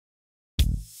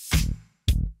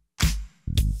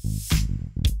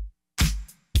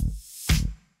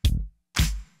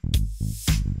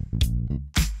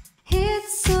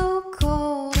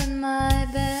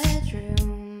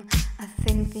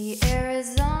The air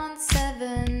is on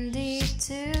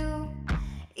 72.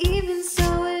 Even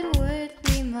so, it would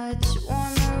be much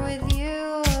warmer with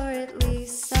you, or at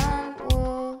least some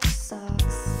wool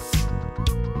socks.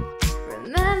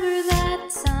 Remember that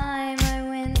time I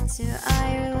went to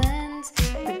Ireland,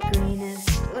 the greenest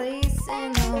place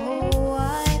in the whole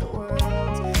wide world.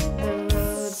 The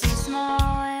roads were small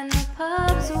and the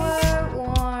pubs were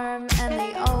warm, and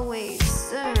they always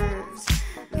served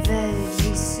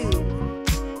veggie soup.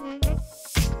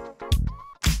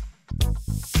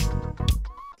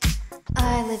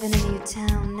 I live in a new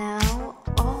town now.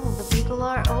 All the people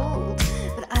are old,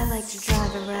 but I like to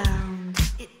drive around.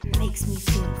 It makes me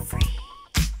feel free.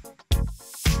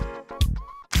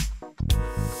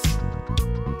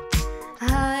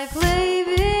 I play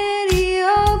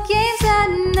video games at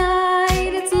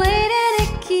night. It's late and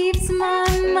it keeps my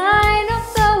mind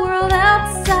off the world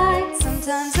outside.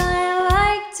 Sometimes I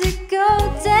like to go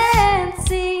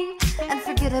dancing and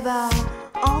forget about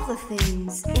all the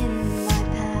things in my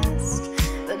past.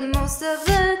 But most of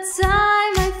the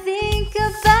time I think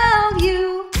about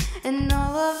you and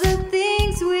all of the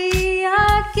things we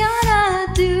are gonna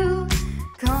do.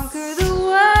 Conquer the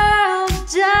world,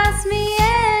 just me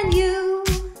and you.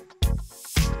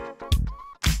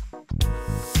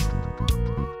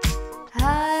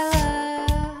 I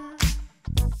love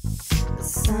the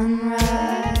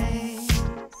sunrise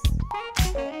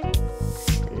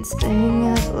and staying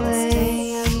up late.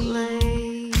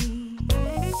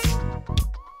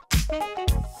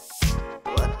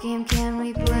 What game can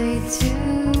we play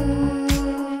today?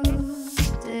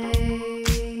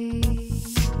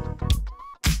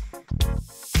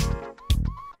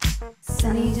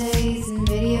 Sunny days and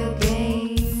video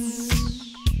games.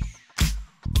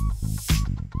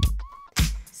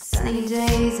 Sunny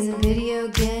days and video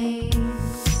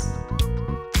games.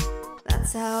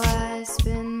 That's how I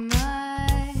spend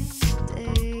my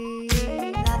day.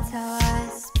 That's how I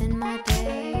spend my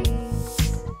days.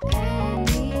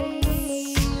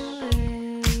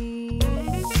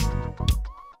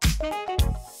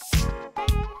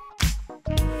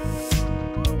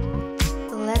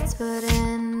 Let's put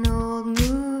an old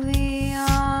movie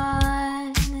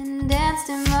on and dance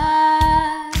to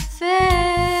my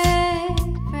favorite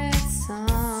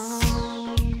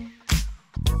song.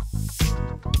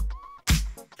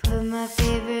 Put my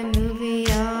favorite movie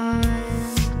on,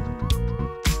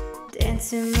 dance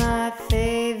to my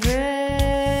favorite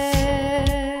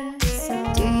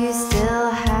song. Do you still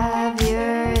have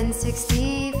your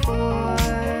N64?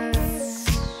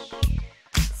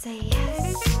 Say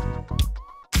yes.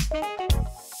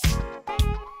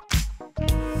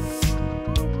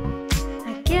 I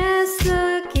guess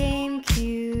the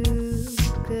GameCube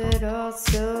could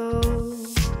also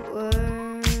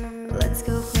work. Let's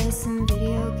go play some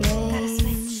video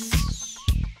games.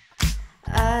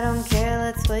 I don't care,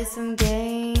 let's play some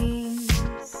games.